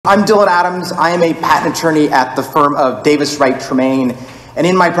I'm Dylan Adams. I am a patent attorney at the firm of Davis Wright Tremaine. And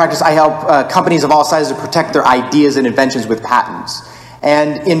in my practice, I help companies of all sizes to protect their ideas and inventions with patents.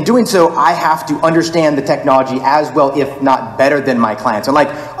 And in doing so, I have to understand the technology as well, if not better than my clients.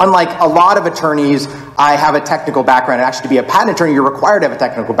 Unlike a lot of attorneys, I have a technical background. And actually, to be a patent attorney, you're required to have a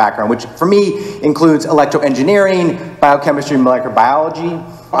technical background, which for me includes electroengineering, biochemistry, and molecular biology.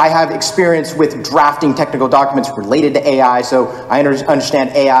 I have experience with drafting technical documents related to AI, so I understand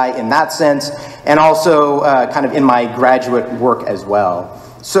AI in that sense, and also kind of in my graduate work as well.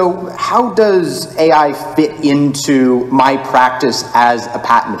 So how does AI fit into my practice as a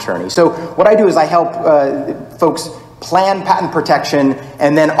patent attorney? So what I do is I help folks plan patent protection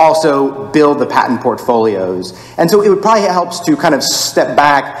and then also build the patent portfolios. And so it would probably help to kind of step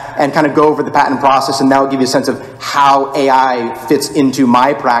back and kind of go over the patent process, and that will give you a sense of how AI fits into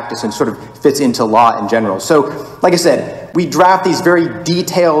my practice and sort of fits into law in general. So like I said, we draft these very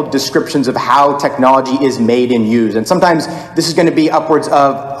detailed descriptions of how technology is made and used. And sometimes this is going to be upwards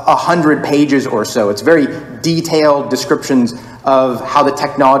of 100 pages or so. It's very detailed descriptions of how the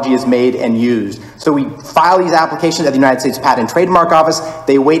technology is made and used. So we file these applications at the United States Patent and Trademark Office.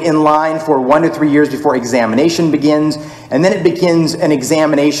 They wait in line for 1 to 3 years before examination begins. And then it begins an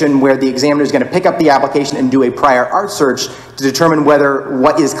examination where the examiner is going to pick up the application and do a prior art search to determine whether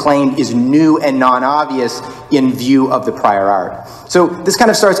what is claimed is new and non-obvious in view of the prior art. So this kind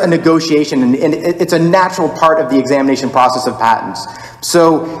of starts a negotiation, and it's a natural part of the examination process of patents.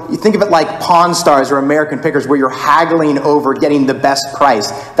 So you think of it like Pawn Stars or American Pickers, where you're haggling over getting the best price.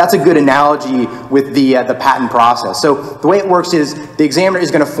 That's a good analogy with the patent process. So the way it works is the examiner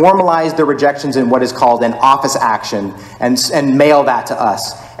is going to formalize their rejections in what is called an office action and mail that to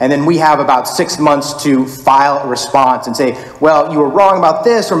us. And then we have about 6 months to file a response and say, well, you were wrong about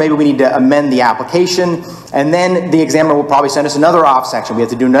this, or maybe we need to amend the application. And then the examiner will probably send us another office action. We have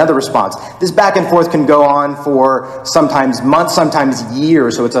to do another response. This back and forth can go on for sometimes months, sometimes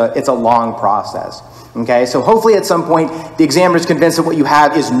years, so it's a long process. Okay, so hopefully at some point the examiner is convinced that what you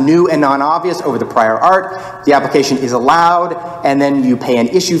have is new and non-obvious over the prior art. The application is allowed, and then you pay an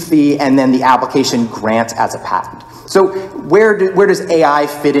issue fee, and then the application grants as a patent. So where does AI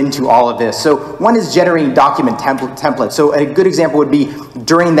fit into all of this? So one is generating document templates. So a good example would be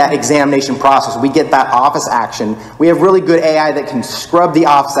during that examination process, we get that office action. We have really good AI that can scrub the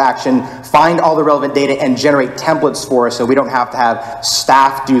office action, find all the relevant data, and generate templates for us, so we don't have to have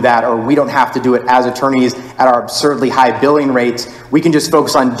staff do that, or we don't have to do it as attorneys at our absurdly high billing rates. We can just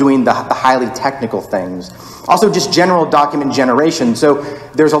focus on doing the highly technical things. Also, just general document generation. So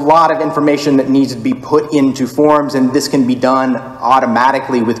there's a lot of information that needs to be put into forms, and this can be done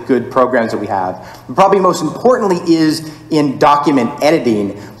automatically with good programs that we have. Probably most importantly is in document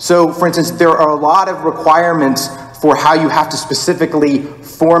editing. So for instance, there are a lot of requirements for how you have to specifically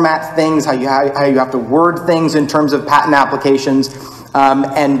format things, how you have to word things in terms of patent applications.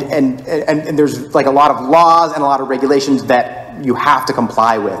 And there's like a lot of laws and a lot of regulations that you have to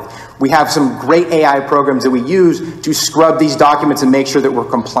comply with. We have some great AI programs that we use to scrub these documents and make sure that we're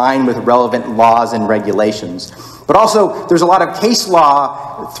complying with relevant laws and regulations. But also, there's a lot of case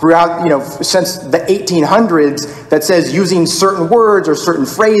law throughout, since the 1800s that says using certain words or certain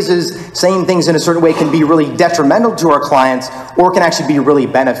phrases, saying things in a certain way can be really detrimental to our clients, or can actually be really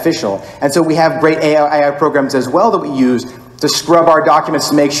beneficial. And so we have great AI programs as well that we use to scrub our documents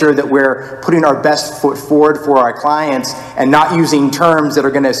to make sure that we're putting our best foot forward for our clients and not using terms that are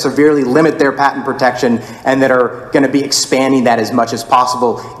going to severely limit their patent protection and that are going to be expanding that as much as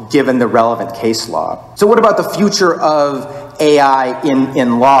possible given the relevant case law. So what about the future of AI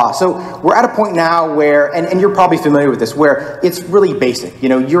in law? So we're at a point now where, and you're probably familiar with this, where it's really basic.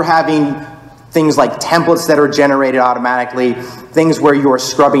 You're having things like templates that are generated automatically, things where you're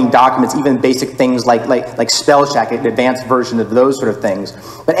scrubbing documents, even basic things like spell check, an advanced version of those sort of things.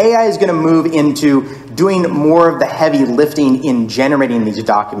 But AI is going to move into doing more of the heavy lifting in generating these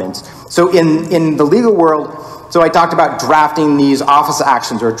documents. So in the legal world, so I talked about drafting these office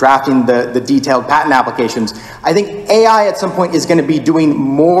actions or drafting the detailed patent applications. I think AI at some point is going to be doing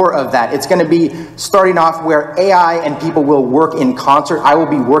more of that. It's going to be starting off where AI and people will work in concert. I will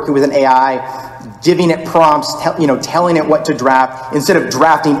be working with an AI, giving it prompts, telling it what to draft, instead of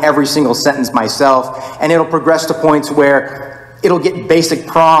drafting every single sentence myself. And it'll progress to points where it'll get basic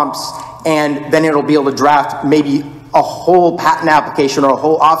prompts, and then it'll be able to draft maybe a whole patent application or a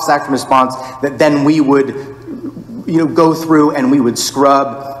whole office action response that then we would go through and we would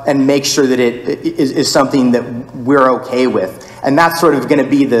scrub and make sure that it is something that we're okay with. And that's sort of going to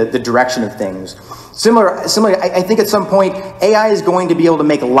be the direction of things. Similarly, I think at some point, AI is going to be able to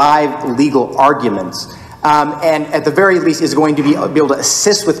make live legal arguments. and at the very least is going to be able to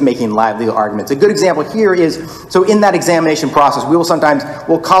assist with making live legal arguments. A good example here is, so in that examination process,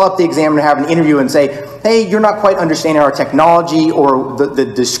 we'll call up the examiner, have an interview and say, hey, you're not quite understanding our technology or the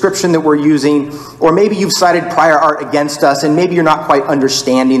description that we're using, or maybe you've cited prior art against us and maybe you're not quite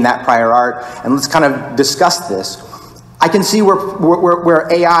understanding that prior art, and let's kind of discuss this. I can see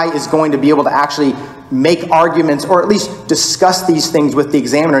where AI is going to be able to actually make arguments, or at least discuss these things with the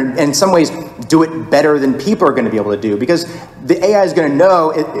examiner, and in some ways do it better than people are going to be able to do, because the AI is going to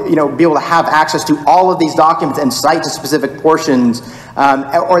know, be able to have access to all of these documents and cite to specific portions,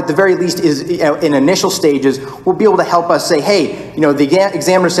 or at the very least is, in initial stages, will be able to help us say, hey, the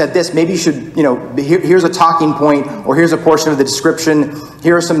examiner said this, maybe you should, here's a talking point, or here's a portion of the description,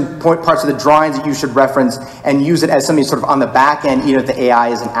 here are some parts of the drawings that you should reference, and use it as something sort of on the back end, even if the AI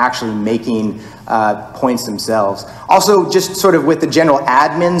isn't actually making points themselves. Also, just sort of with the general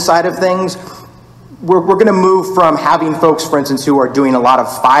admin side of things, we're going to move from having folks, for instance, who are doing a lot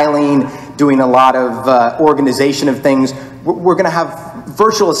of filing, doing a lot of organization of things. We're going to have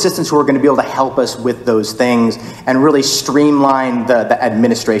virtual assistants who are going to be able to help us with those things and really streamline the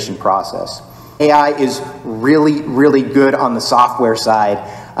administration process. AI is really, really good on the software side.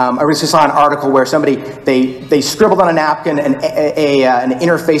 I recently saw an article where somebody, they scribbled on a napkin an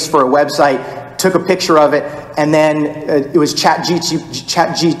interface for a website, took a picture of it, and then it was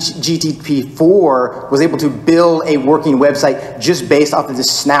ChatGPT-4 was able to build a working website just based off of this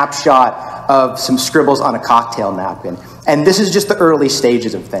snapshot of some scribbles on a cocktail napkin. And this is just the early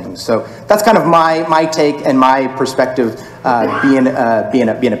stages of things. So that's kind of my take and my perspective being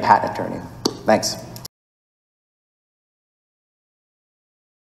a patent attorney. Thanks.